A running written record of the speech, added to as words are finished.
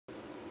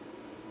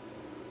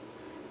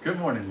Good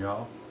morning,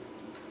 y'all.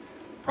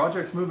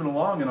 Project's moving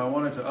along and I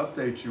wanted to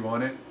update you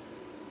on it.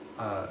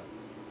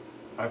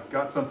 I've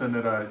got something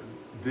that I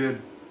did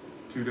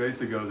 2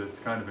 days ago that's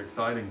kind of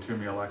exciting to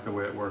me. I like the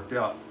way it worked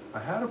out. I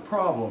had a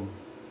problem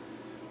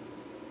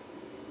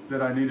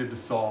that I needed to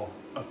solve.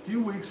 A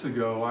few weeks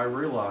ago, I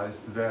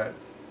realized that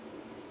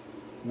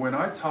when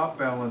I top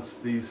balance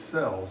these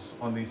cells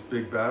on these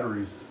big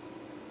batteries,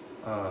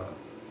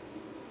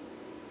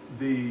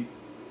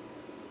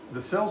 the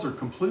cells are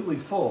completely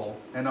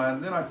full, and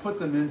then I put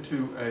them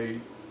into a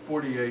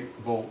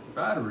 48-volt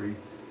battery,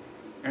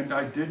 and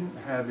I didn't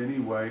have any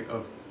way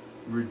of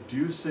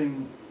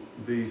reducing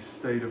the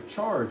state of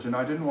charge, and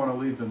I didn't want to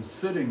leave them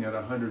sitting at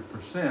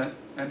 100%,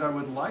 and I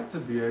would like to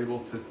be able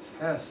to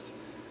test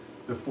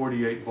the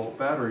 48-volt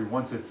battery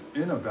once it's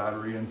in a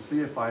battery and see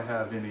if I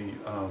have any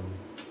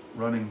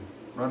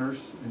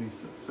runners, any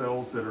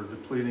cells that are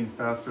depleting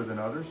faster than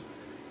others.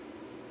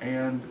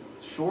 And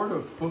short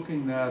of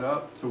hooking that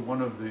up to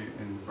one of the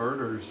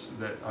inverters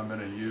that I'm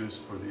going to use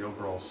for the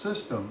overall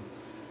system,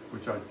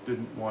 which I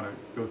didn't want to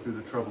go through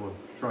the trouble of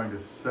trying to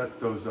set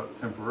those up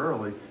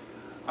temporarily,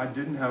 I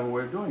didn't have a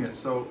way of doing it.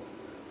 So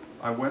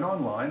I went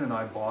online and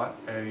I bought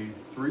a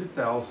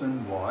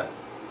 3,000 watt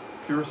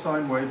pure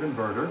sine wave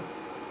inverter,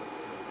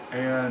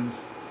 and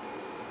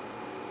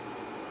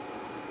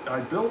I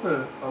built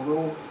a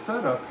little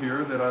setup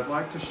here that I'd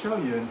like to show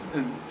you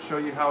and show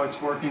you how it's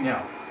working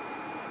out.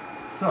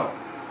 So,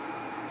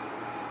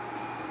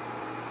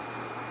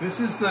 this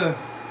is the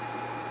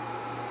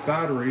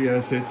battery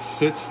as it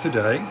sits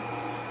today.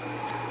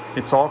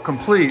 It's all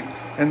complete,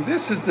 and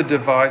this is the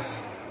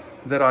device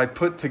that I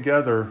put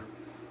together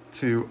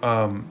to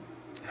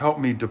help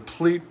me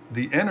deplete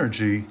the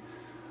energy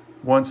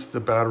once the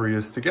battery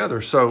is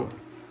together. So,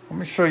 let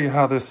me show you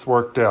how this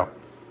worked out.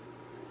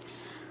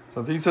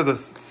 So these are the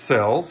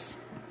cells,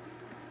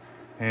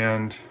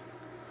 and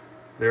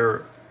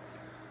they're,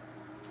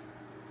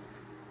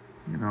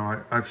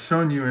 I've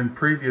shown you in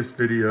previous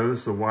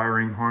videos the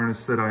wiring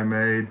harness that I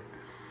made,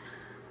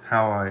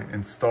 how I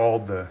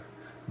installed the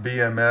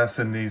BMS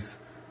in these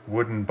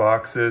wooden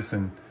boxes,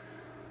 and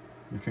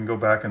you can go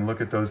back and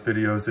look at those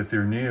videos if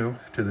you're new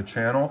to the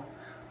channel.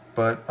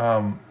 But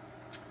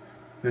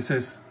this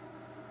is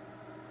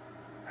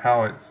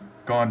how it's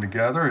gone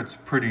together. It's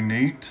pretty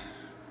neat.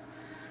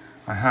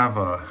 I have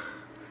a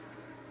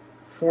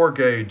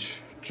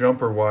 4-gauge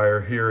jumper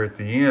wire here at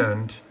the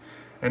end,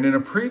 and in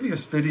a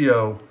previous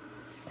video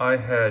I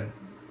had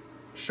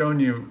shown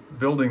you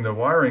building the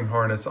wiring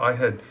harness. I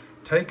had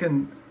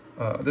taken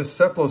this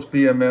Ceplos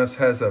BMS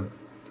has a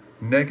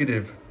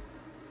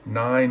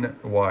 -9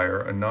 wire,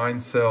 a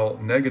 9-cell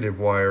negative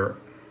wire,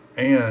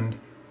 and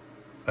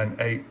an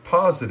 8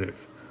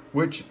 positive,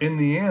 which in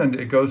the end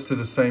it goes to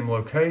the same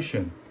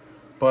location.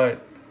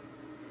 But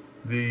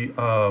the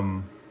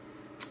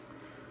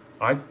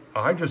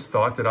I just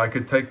thought that I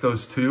could take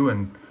those two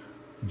and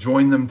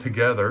join them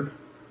together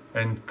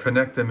and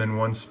connect them in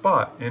one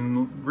spot.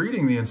 In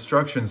reading the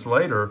instructions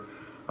later,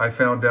 I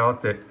found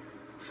out that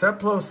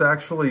Ceplos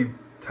actually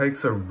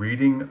takes a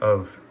reading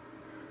of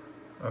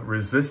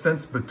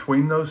resistance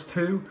between those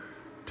two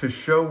to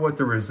show what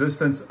the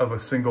resistance of a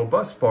single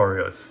bus bar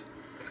is.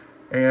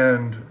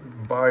 And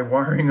by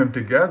wiring them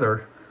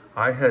together,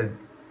 I had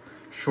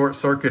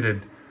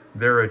short-circuited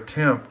their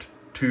attempt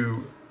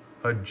to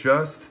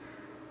adjust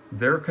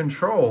their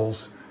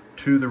controls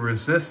to the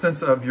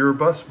resistance of your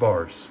bus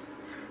bars.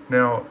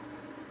 Now,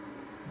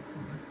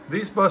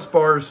 these bus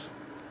bars,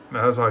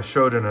 as I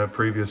showed in a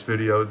previous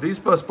video, these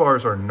bus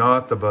bars are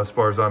not the bus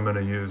bars I'm going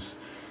to use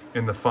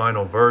in the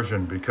final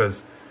version,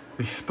 because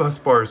these bus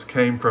bars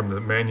came from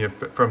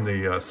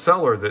the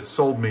seller that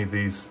sold me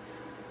these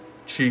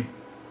cheap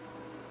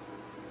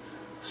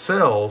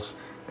cells,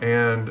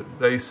 and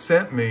they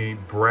sent me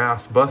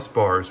brass bus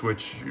bars,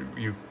 which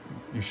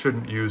you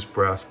shouldn't use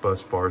brass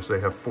bus bars.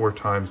 They have 4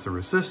 times the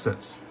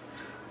resistance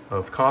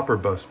of copper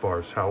bus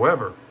bars.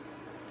 However,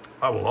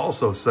 I will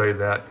also say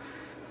that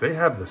they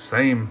have the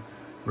same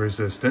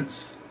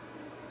resistance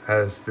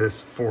as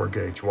this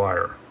 4-gauge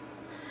wire.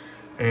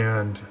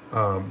 And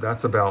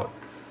that's about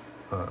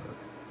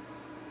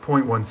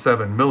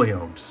 0.17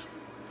 milliohms.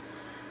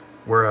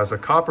 Whereas a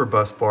copper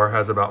bus bar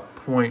has about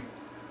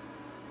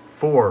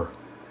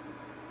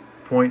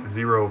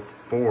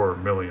 0.04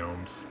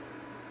 milliohms.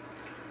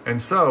 And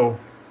so,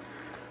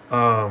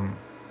 I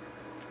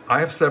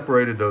have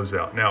separated those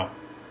out. Now,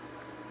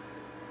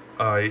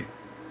 I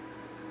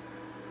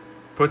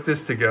put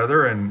this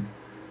together and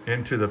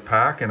into the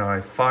pack, and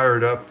I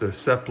fired up the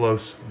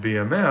Ceplos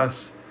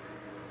BMS,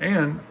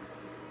 and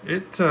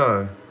it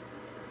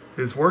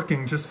is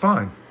working just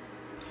fine.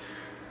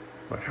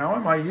 But how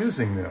am I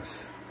using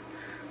this?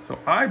 So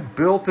I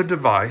built a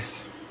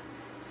device.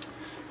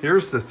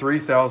 Here's the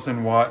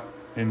 3,000 watt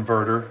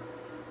inverter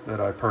that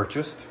I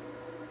purchased.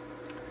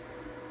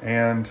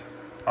 And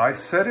I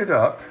set it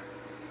up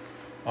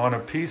on a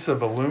piece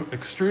of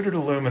extruded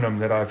aluminum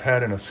that I've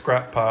had in a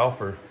scrap pile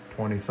for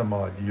 20 some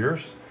odd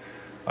years.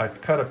 I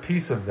cut a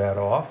piece of that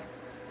off,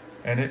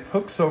 and it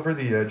hooks over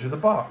the edge of the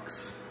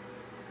box.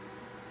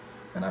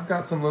 And I've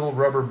got some little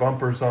rubber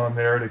bumpers on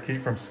there to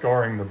keep from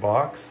scarring the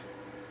box.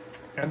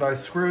 And I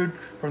screwed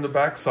from the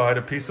back side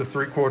a piece of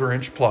 3/4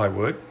 inch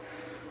plywood.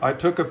 I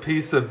took a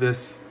piece of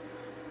this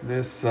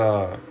is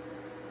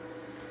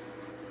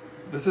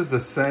the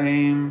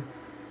same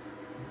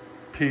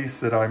piece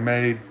that I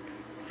made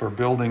for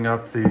building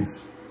up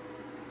these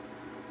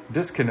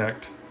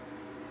disconnect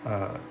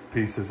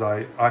pieces.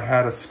 I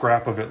had a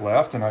scrap of it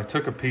left, and I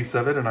took a piece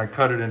of it and I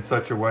cut it in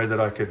such a way that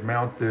I could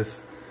mount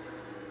this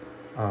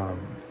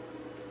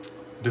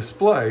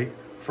display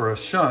for a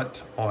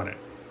shunt on it.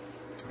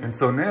 And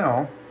so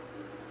now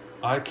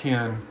I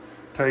can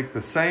take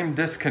the same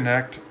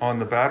disconnect on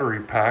the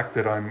battery pack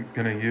that I'm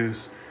going to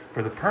use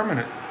for the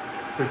permanent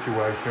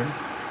situation.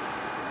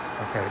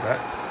 Okay, that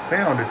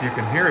sound, if you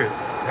can hear it,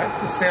 that's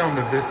the sound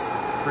of this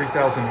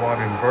 3,000 watt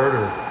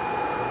inverter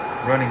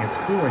running its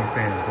cooling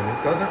fans, and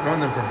it doesn't run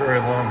them for very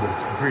long, but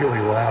it's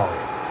really loud.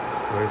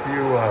 So if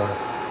you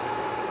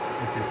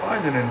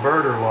find an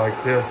inverter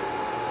like this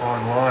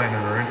online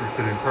and are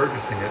interested in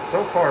purchasing it,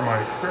 so far my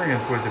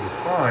experience with it is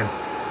fine,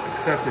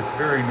 except it's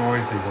very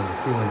noisy when the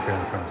cooling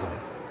fan comes on.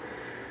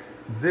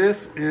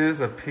 This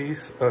is a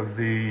piece of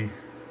the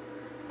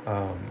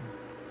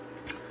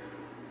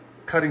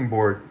cutting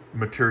board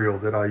material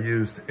that I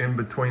used in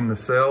between the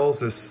cells,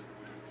 this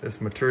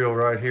material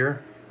right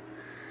here.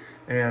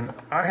 And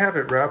I have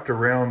it wrapped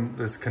around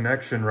this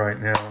connection right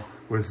now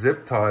with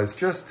zip ties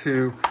just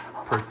to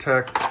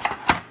protect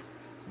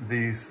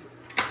this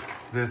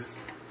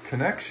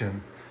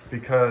connection,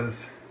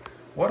 because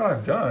what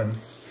I've done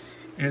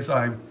is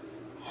I've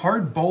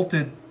hard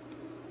bolted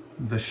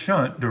the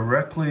shunt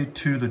directly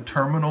to the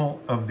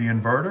terminal of the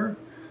inverter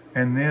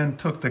and then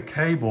took the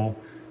cable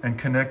and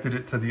connected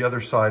it to the other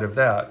side of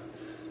that.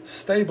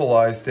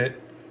 Stabilized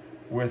it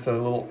with a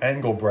little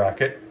angle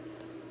bracket,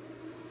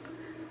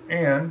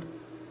 and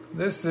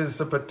this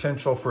is a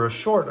potential for a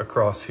short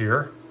across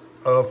here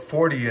of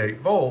 48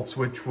 volts,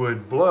 which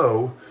would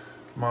blow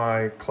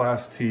my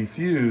Class T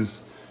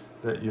fuse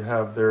that you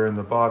have there in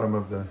the bottom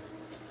of the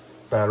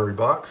battery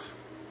box.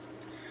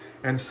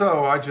 And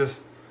so I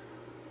just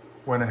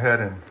went ahead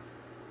and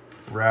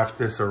wrapped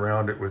this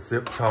around it with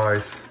zip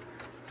ties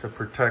to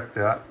protect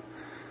that.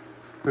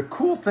 The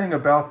cool thing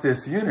about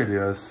this unit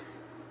is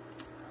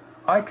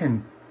I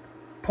can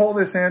pull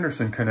this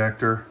Anderson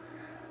connector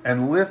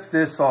and lift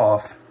this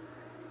off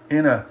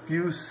in a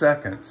few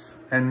seconds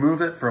and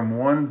move it from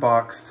one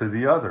box to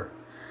the other.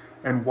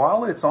 And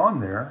while it's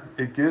on there,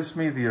 it gives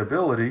me the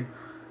ability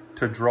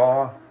to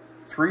draw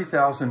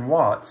 3,000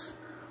 watts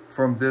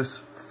from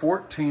this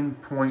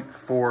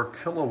 14.4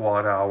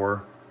 kilowatt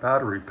hour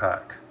battery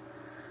pack,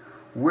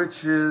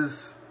 which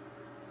is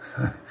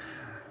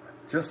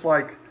just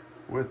like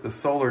with the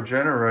solar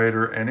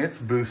generator and its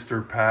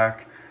booster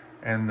pack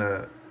and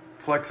the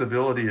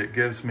flexibility it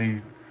gives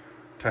me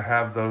to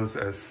have those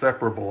as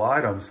separable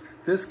items.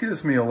 This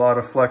gives me a lot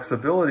of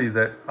flexibility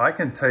that I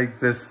can take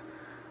this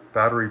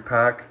battery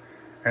pack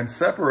and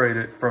separate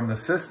it from the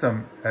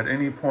system at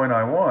any point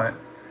I want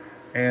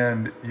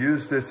and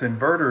use this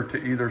inverter to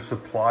either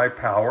supply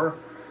power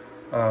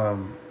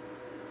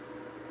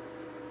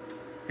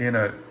in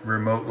a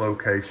remote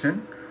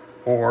location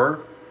or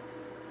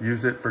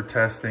use it for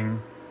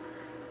testing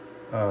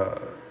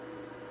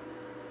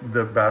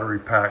the battery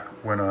pack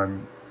when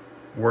I'm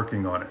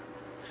working on it.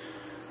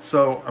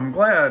 So I'm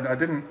glad I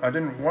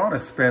didn't want to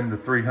spend the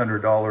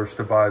 $300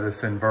 to buy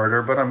this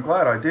inverter, but I'm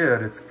glad I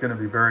did. It's going to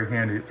be very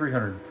handy.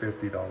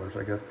 $350,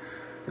 I guess.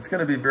 It's going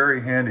to be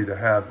very handy to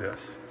have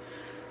this.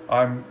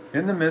 I'm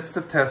in the midst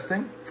of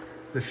testing.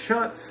 The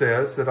shunt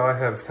says that I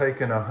have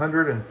taken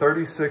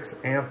 136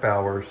 amp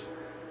hours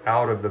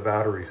out of the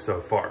battery so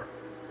far.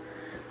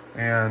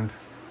 And,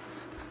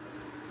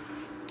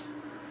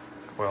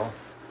 well,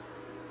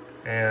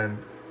 and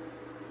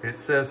it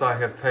says I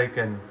have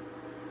taken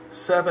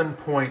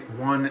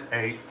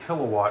 7.18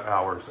 kilowatt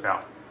hours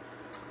out.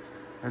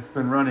 It's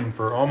been running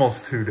for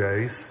almost 2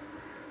 days,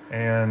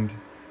 and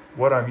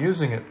what I'm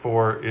using it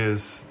for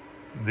is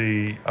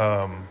the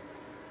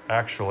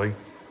actually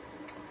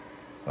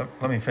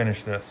let me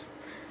finish this.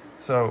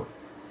 So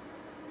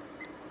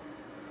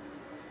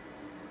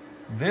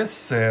this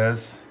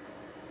says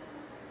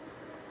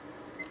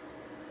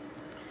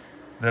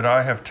that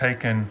I have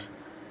taken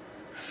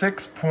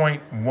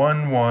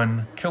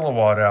 6.11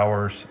 kilowatt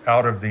hours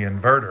out of the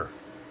inverter,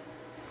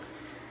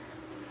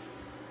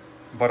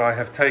 but I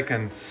have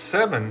taken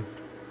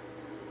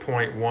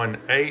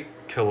 7.18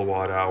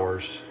 kilowatt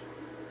hours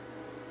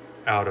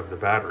out of the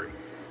battery.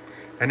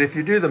 And if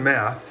you do the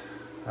math,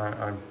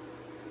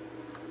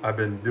 I've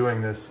been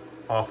doing this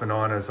off and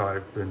on as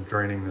I've been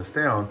draining this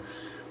down.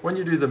 When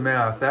you do the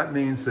math, that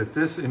means that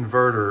this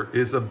inverter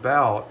is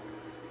about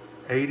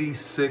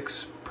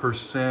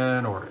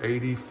 86% or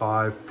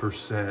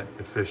 85%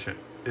 efficient.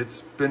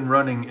 It's been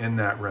running in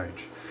that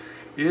range.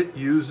 It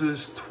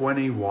uses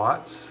 20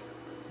 watts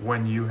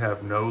when you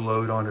have no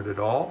load on it at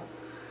all.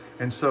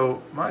 And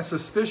so my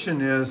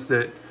suspicion is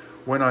that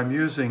when I'm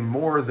using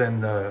more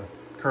than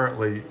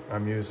currently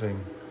I'm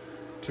using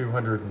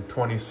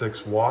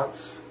 226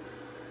 watts,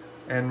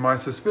 And my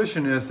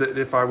suspicion is that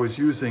if I was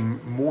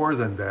using more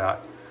than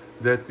that,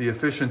 that the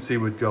efficiency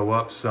would go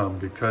up some,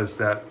 because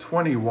that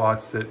 20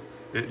 watts that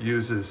it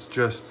uses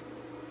just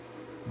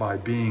by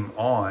being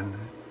on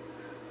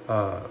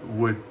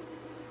would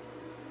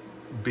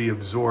be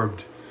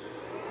absorbed.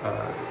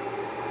 And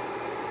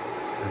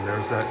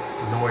there's that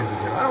noise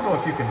again. I don't know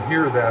if you can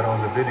hear that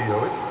on the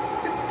video.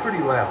 It's pretty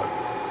loud.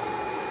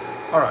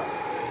 All right,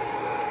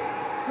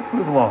 let's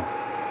move along.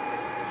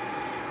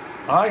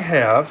 I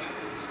have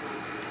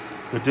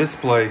the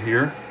display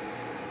here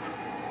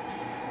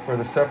for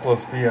the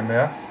Ceplos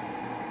BMS,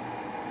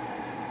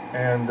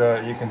 and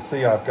you can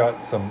see I've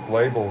got some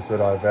labels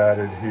that I've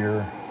added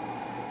here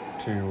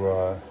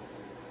to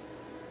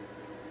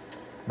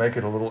make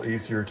it a little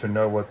easier to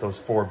know what those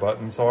 4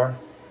 buttons are.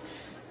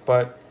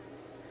 But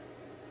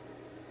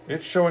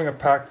it's showing a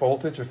pack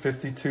voltage of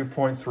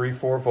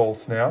 52.34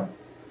 volts now,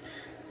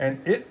 and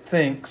it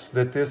thinks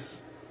that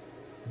this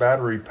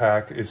battery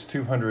pack is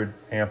 200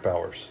 amp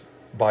hours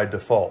by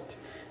default.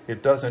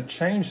 It doesn't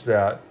change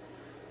that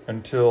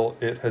until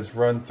it has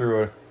run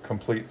through a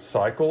complete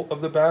cycle of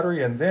the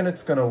battery, and then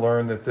it's going to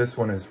learn that this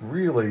one is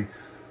really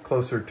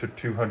closer to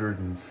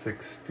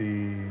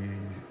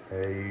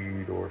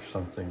 268 or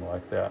something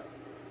like that.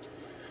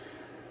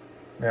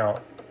 Now,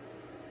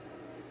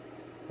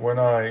 when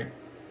I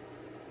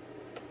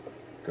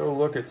go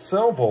look at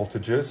cell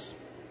voltages,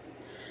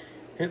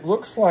 it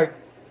looks like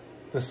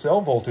the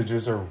cell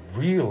voltages are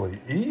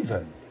really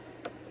even.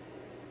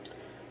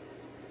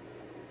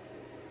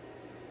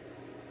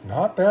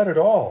 Not bad at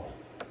all,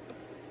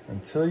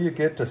 until you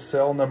get to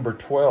cell number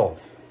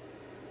 12.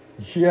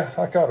 Yeah,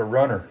 I got a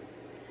runner.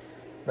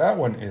 That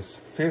one is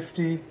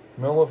 50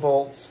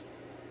 millivolts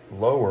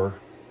lower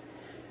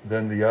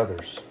than the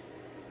others.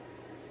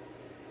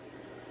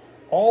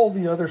 All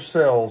the other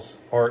cells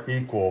are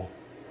equal,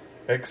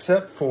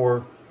 except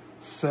for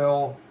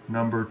cell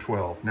number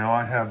 12. Now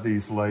I have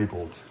these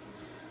labeled.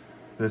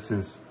 This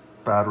is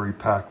battery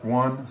pack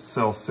 1,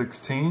 cell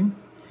 16.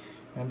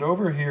 And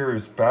over here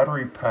is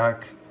battery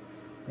pack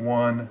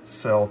 1,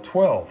 cell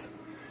 12.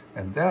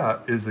 And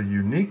that is a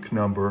unique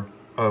number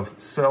of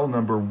cell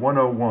number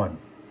 101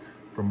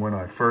 from when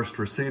I first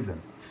received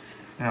them.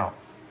 Now,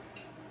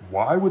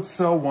 why would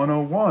cell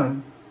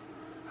 101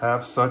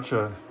 have such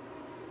a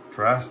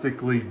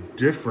drastically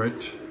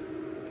different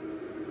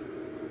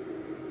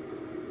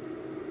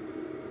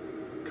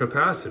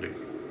capacity?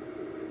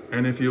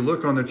 And if you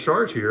look on the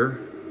chart here,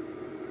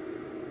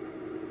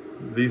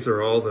 these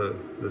are all the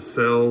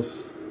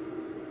cells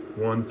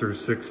 1 through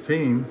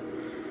 16.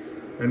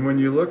 And when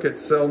you look at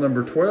cell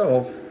number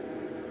 12,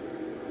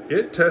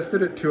 it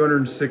tested at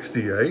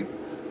 268.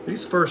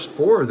 These first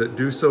 4 that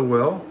do so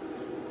well,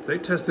 they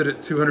tested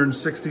at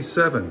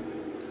 267.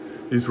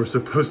 These were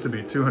supposed to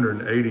be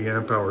 280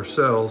 amp hour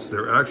cells.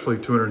 They're actually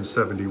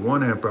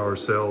 271 amp hour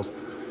cells,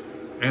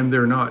 and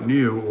they're not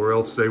new, or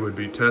else they would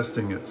be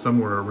testing at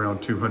somewhere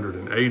around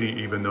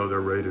 280, even though they're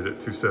rated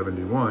at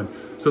 271.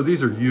 So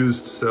these are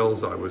used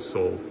cells I was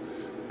sold,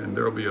 and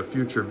there'll be a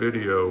future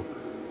video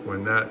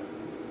when that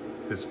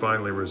is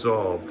finally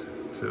resolved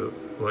to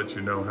let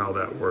you know how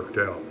that worked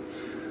out.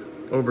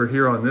 Over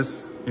here on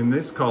this, in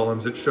these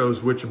columns, it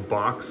shows which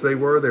box they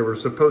were. They were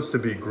supposed to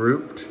be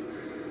grouped,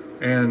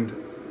 and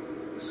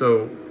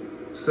so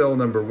cell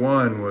number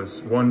 1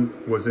 was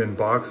in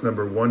box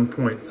number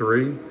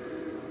 1.3,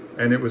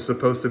 and it was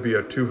supposed to be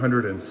a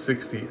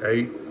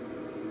 268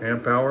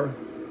 amp hour.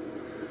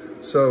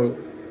 So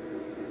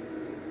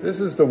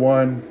this is the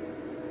one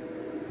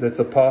that's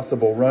a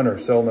possible runner,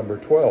 cell number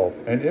 12,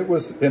 and it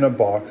was in a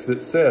box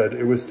that said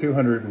it was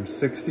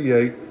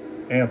 268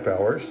 amp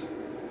hours,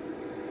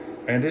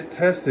 and it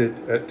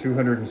tested at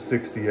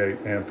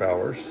 268 amp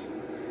hours,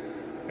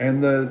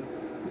 and the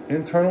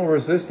internal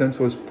resistance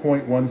was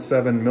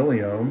 0.17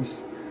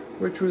 milliohms,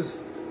 which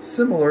was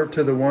similar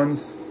to the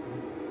ones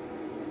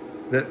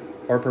that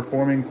are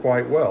performing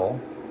quite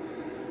well,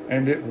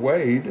 and it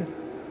weighed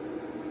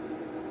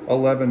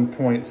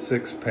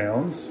 11.6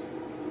 pounds.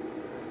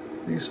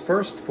 These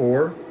first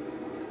 4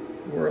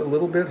 were a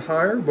little bit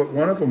higher, but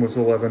one of them was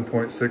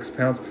 11.6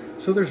 pounds.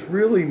 So there's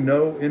really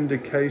no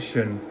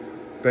indication,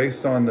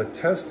 based on the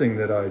testing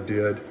that I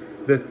did,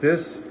 that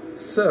this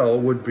cell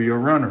would be a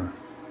runner.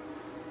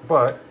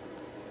 But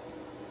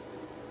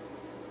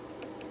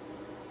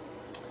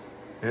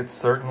it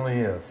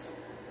certainly is.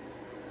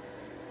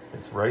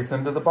 It's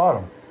racing to the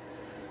bottom.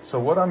 So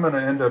what I'm going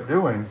to end up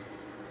doing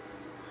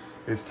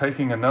is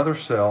taking another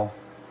cell.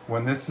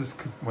 When this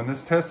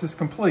test is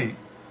complete,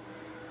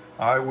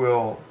 I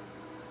will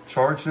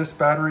charge this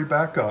battery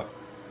back up,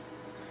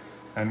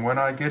 and when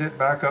I get it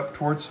back up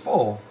towards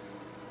full,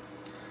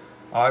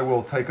 I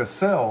will take a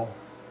cell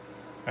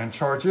and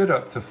charge it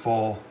up to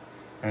full,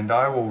 and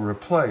I will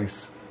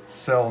replace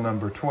cell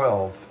number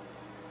 12,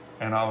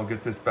 and I'll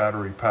get this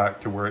battery pack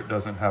to where it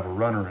doesn't have a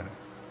runner in it.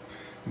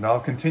 And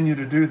I'll continue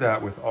to do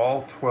that with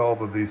all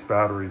 12 of these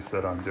batteries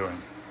that I'm doing.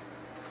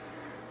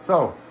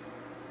 So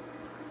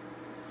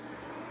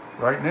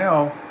right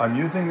now I'm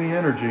using the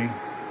energy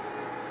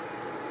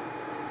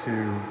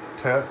to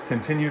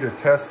continue to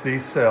test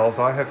these cells.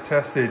 I have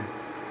tested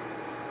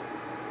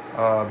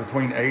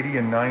between 80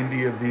 and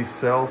 90 of these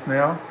cells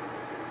now,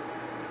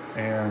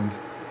 and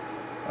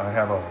I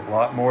have a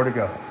lot more to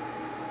go.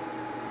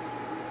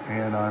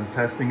 And I'm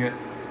testing it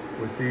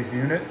with these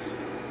units.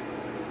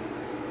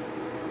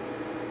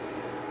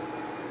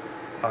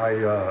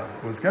 I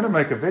was going to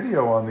make a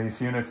video on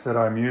these units that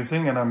I'm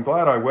using, and I'm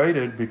glad I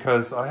waited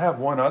because I have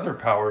one other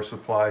power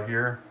supply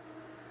here,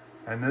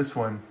 and this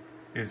one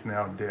is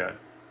now dead.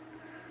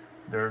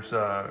 There's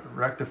a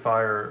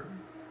rectifier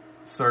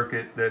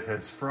circuit that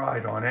has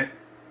fried on it,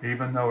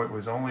 even though it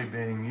was only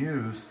being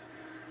used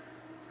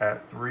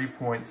at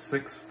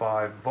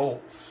 3.65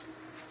 volts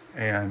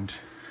and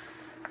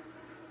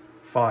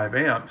 5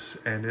 amps,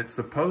 and it's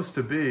supposed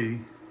to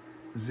be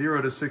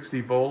 0 to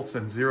 60 volts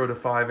and 0 to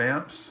 5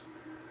 amps.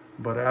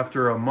 But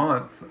after a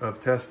month of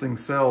testing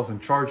cells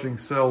and charging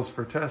cells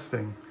for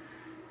testing,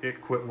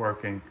 it quit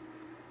working.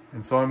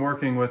 And so I'm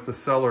working with the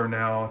seller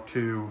now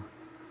to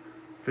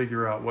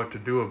figure out what to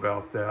do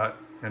about that.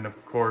 And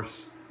of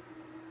course,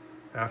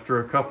 after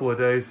a couple of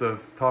days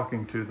of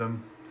talking to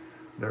them,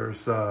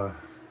 there's a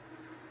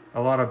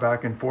lot of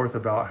back and forth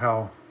about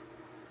how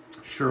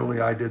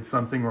surely I did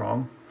something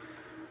wrong.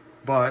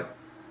 But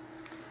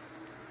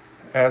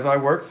as I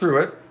work through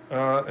it,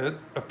 it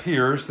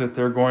appears that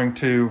they're going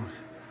to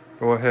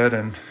go ahead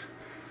and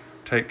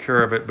take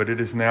care of it, but it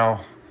is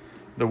now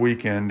the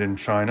weekend in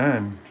China,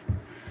 and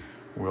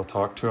we'll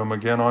talk to them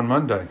again on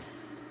Monday.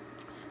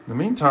 In the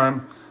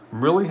meantime,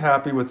 I'm really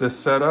happy with this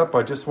setup.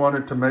 I just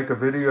wanted to make a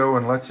video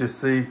and let you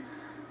see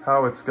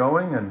how it's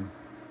going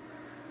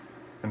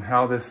and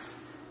how this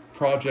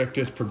project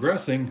is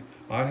progressing.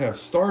 I have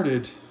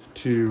started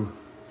to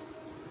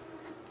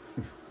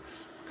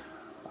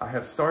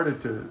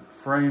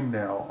frame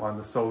now on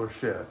the solar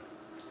shed.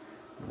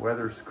 The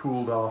weather's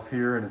cooled off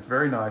here and it's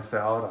very nice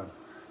out. I've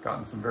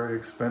gotten some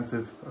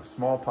a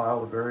small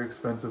pile of very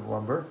expensive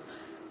lumber,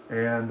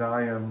 and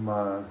I am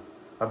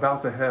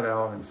about to head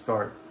out and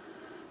start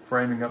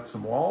framing up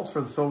some walls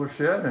for the solar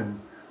shed and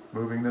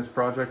moving this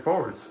project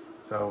forwards.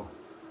 So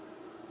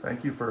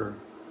thank you for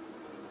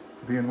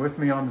being with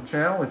me on the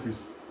channel. If you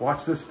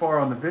watched this far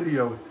on the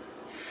video,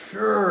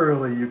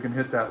 surely you can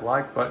hit that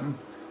like button,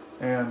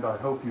 and I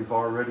hope you've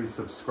already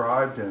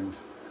subscribed, and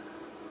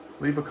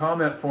leave a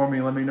comment for me.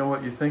 Let me know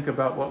what you think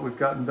about what we've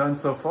gotten done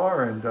so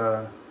far, and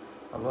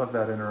I love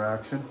that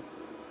interaction.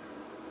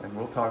 And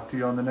we'll talk to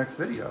you on the next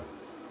video.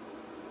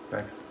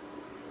 Thanks.